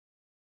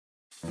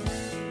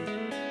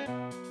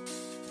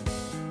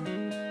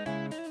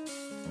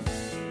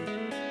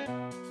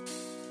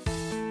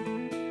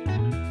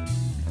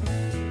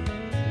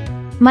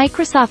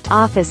Microsoft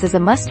Office is a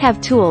must-have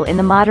tool in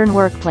the modern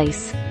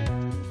workplace.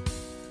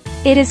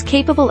 It is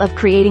capable of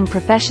creating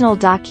professional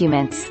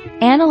documents,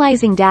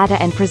 analyzing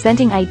data and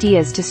presenting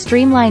ideas to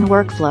streamline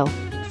workflow,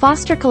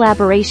 foster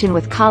collaboration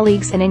with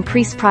colleagues and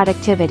increase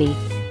productivity.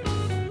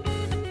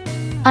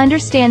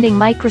 Understanding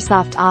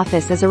Microsoft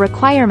Office is a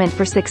requirement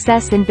for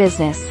success in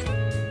business.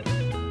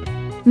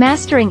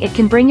 Mastering it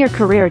can bring your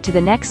career to the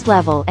next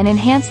level and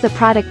enhance the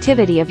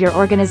productivity of your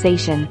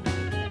organization.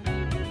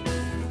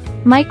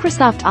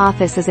 Microsoft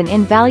Office is an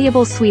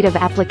invaluable suite of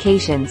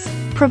applications,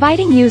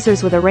 providing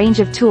users with a range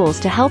of tools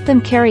to help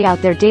them carry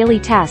out their daily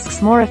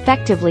tasks more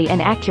effectively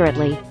and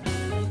accurately.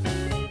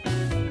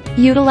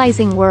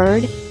 Utilizing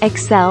Word,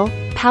 Excel,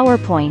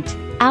 PowerPoint,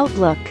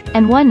 Outlook,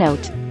 and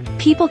OneNote,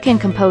 people can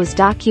compose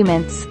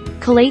documents,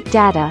 collate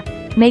data,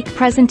 make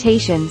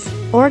presentations,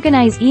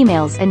 organize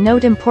emails and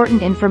note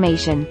important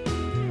information.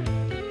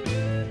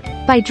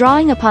 By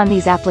drawing upon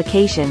these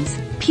applications,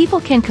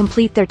 people can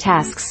complete their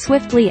tasks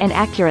swiftly and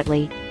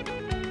accurately.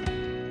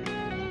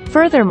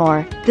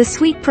 Furthermore, the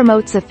suite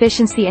promotes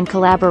efficiency and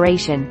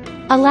collaboration,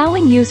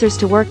 allowing users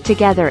to work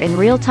together in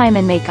real time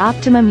and make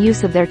optimum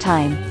use of their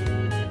time.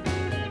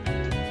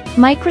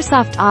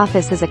 Microsoft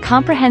Office is a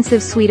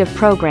comprehensive suite of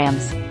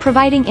programs,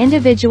 providing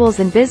individuals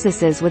and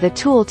businesses with a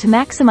tool to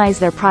maximize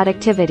their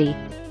productivity.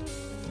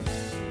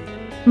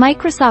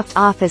 Microsoft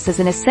Office is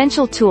an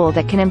essential tool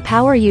that can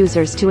empower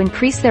users to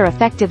increase their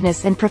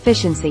effectiveness and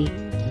proficiency.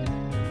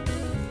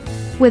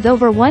 With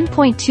over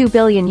 1.2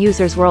 billion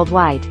users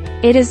worldwide,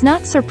 it is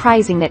not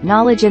surprising that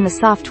knowledge in the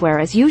software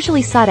is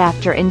usually sought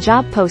after in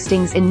job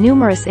postings in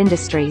numerous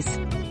industries.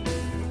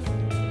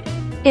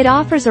 It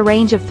offers a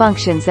range of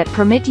functions that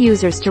permit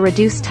users to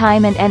reduce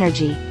time and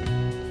energy.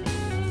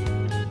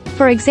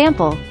 For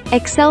example,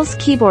 Excel's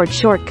keyboard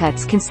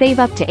shortcuts can save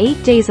up to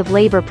 8 days of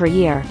labor per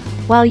year,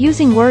 while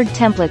using Word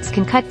templates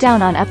can cut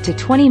down on up to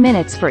 20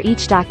 minutes for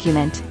each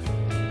document.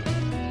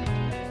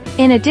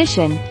 In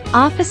addition,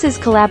 Office's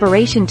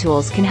collaboration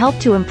tools can help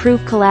to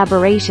improve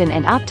collaboration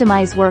and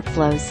optimize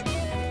workflows.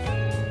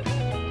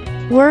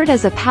 Word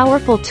is a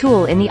powerful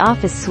tool in the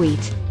Office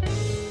suite.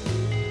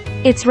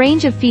 Its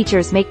range of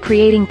features make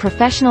creating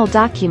professional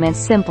documents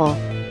simple.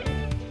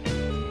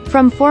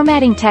 From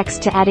formatting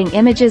text to adding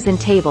images and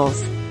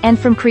tables, and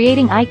from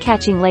creating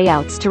eye-catching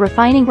layouts to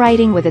refining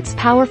writing with its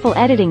powerful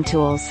editing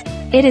tools,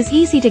 it is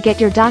easy to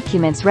get your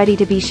documents ready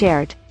to be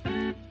shared.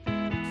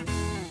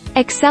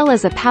 Excel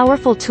is a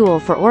powerful tool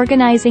for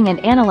organizing and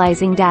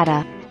analyzing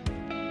data.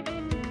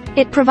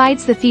 It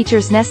provides the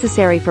features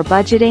necessary for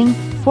budgeting,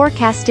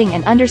 forecasting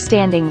and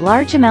understanding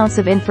large amounts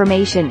of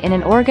information in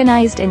an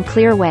organized and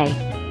clear way.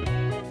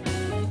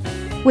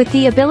 With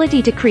the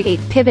ability to create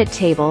pivot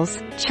tables,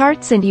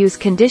 charts and use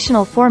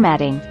conditional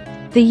formatting,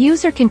 the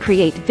user can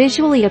create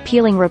visually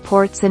appealing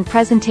reports and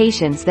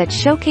presentations that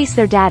showcase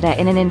their data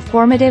in an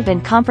informative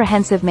and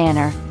comprehensive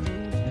manner.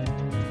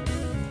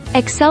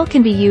 Excel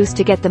can be used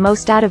to get the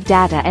most out of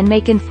data and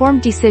make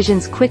informed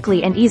decisions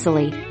quickly and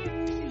easily.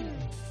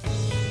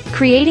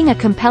 Creating a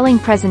compelling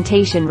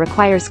presentation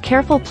requires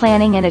careful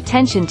planning and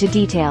attention to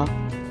detail.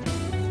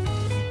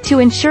 To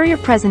ensure your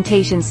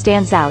presentation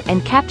stands out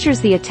and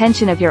captures the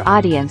attention of your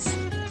audience,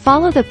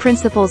 follow the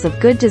principles of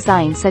good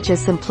design such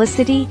as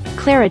simplicity,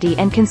 clarity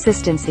and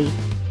consistency.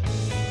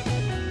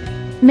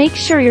 Make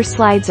sure your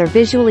slides are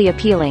visually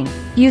appealing,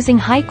 using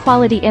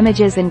high-quality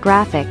images and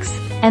graphics,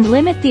 and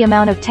limit the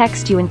amount of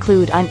text you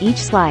include on each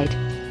slide.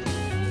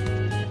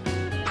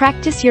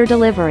 Practice your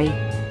delivery.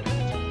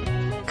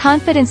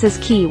 Confidence is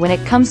key when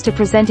it comes to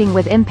presenting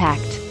with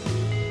impact.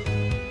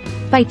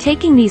 By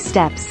taking these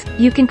steps,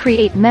 you can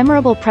create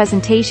memorable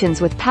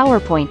presentations with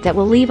PowerPoint that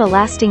will leave a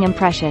lasting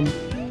impression.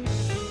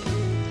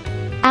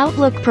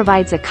 Outlook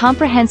provides a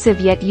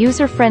comprehensive yet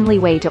user-friendly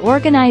way to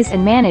organize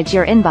and manage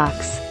your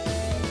inbox.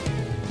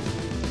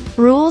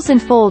 Rules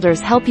and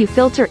folders help you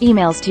filter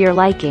emails to your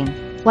liking,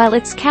 while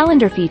its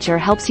calendar feature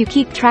helps you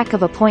keep track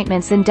of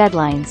appointments and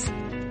deadlines.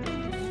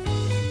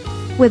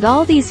 With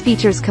all these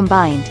features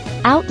combined,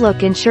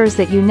 Outlook ensures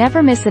that you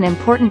never miss an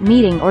important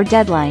meeting or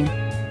deadline.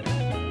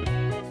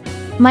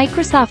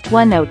 Microsoft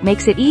OneNote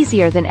makes it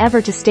easier than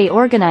ever to stay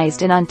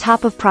organized and on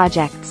top of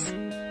projects.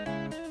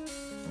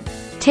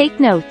 Take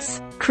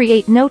notes,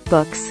 create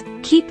notebooks,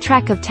 keep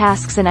track of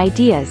tasks and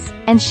ideas,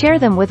 and share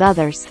them with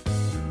others.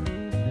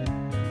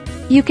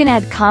 You can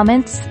add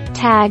comments,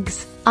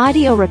 tags,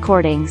 audio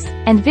recordings,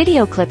 and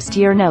video clips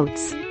to your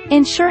notes,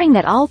 ensuring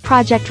that all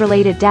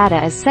project-related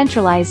data is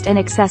centralized and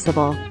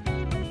accessible.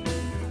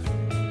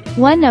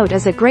 OneNote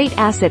is a great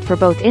asset for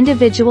both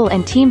individual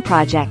and team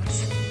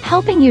projects,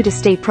 helping you to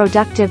stay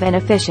productive and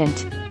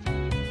efficient.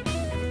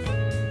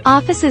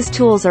 Office's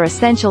tools are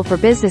essential for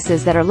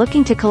businesses that are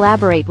looking to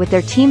collaborate with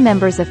their team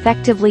members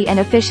effectively and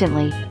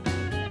efficiently.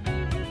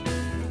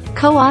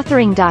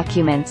 Co-authoring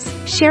documents,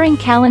 sharing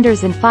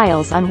calendars and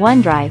files on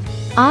OneDrive,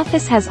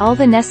 Office has all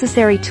the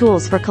necessary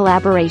tools for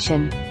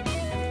collaboration.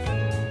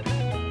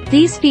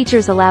 These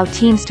features allow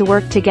teams to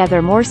work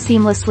together more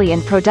seamlessly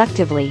and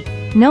productively,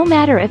 no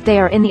matter if they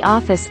are in the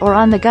office or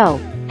on the go,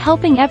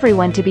 helping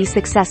everyone to be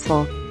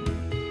successful.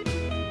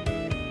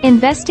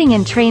 Investing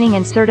in training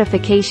and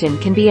certification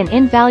can be an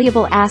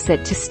invaluable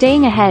asset to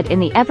staying ahead in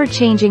the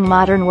ever-changing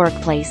modern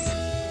workplace.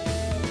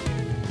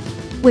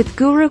 With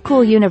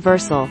Gurukul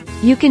Universal,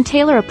 you can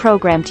tailor a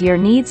program to your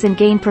needs and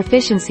gain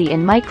proficiency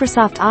in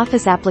Microsoft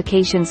Office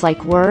applications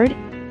like Word,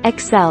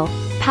 Excel,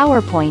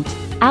 PowerPoint,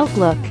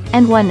 Outlook,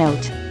 and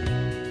OneNote.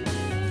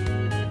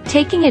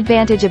 Taking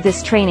advantage of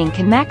this training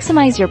can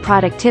maximize your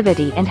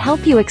productivity and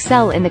help you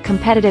excel in the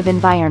competitive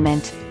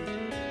environment.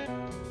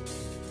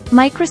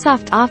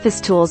 Microsoft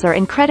Office tools are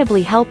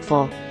incredibly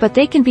helpful, but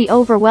they can be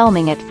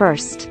overwhelming at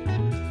first.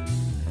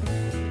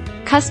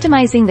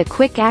 Customizing the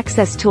quick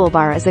access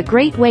toolbar is a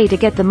great way to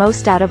get the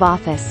most out of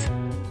Office.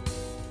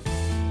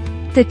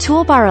 The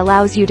toolbar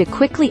allows you to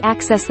quickly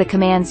access the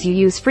commands you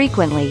use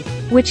frequently,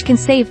 which can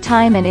save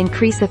time and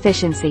increase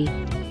efficiency.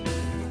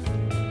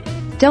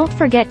 Don't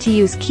forget to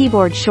use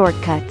keyboard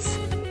shortcuts.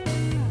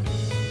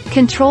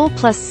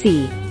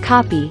 Ctrl+C,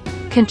 copy,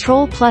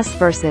 Ctrl+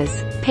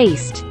 versus,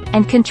 paste,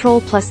 and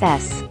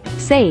Ctrl+S,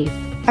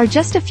 save, are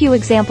just a few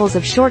examples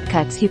of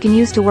shortcuts you can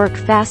use to work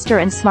faster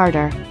and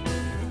smarter.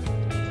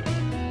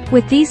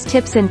 With these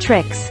tips and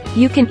tricks,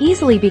 you can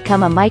easily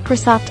become a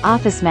Microsoft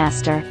Office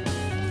master.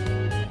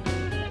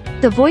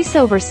 The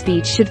voiceover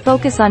speech should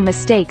focus on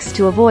mistakes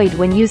to avoid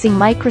when using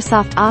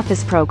Microsoft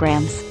Office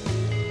programs.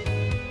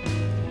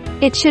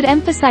 It should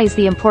emphasize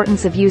the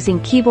importance of using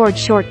keyboard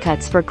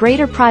shortcuts for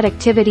greater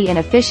productivity and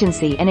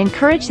efficiency and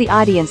encourage the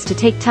audience to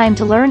take time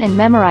to learn and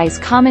memorize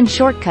common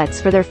shortcuts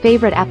for their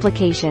favorite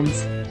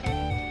applications.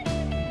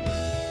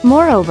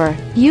 Moreover,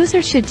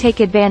 users should take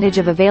advantage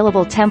of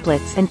available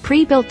templates and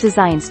pre-built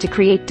designs to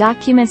create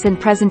documents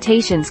and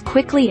presentations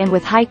quickly and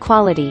with high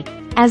quality,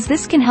 as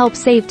this can help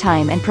save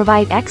time and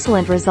provide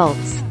excellent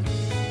results.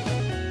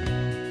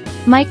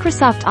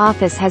 Microsoft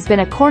Office has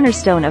been a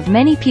cornerstone of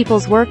many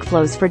people's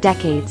workflows for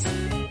decades.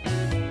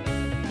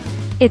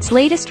 Its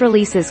latest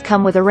releases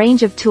come with a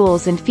range of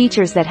tools and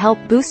features that help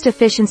boost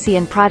efficiency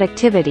and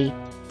productivity,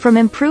 from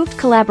improved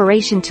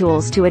collaboration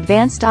tools to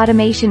advanced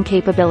automation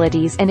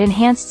capabilities and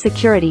enhanced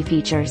security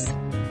features.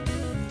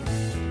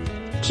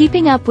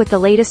 Keeping up with the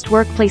latest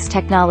workplace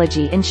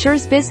technology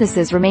ensures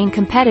businesses remain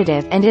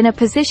competitive and in a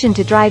position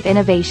to drive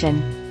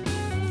innovation.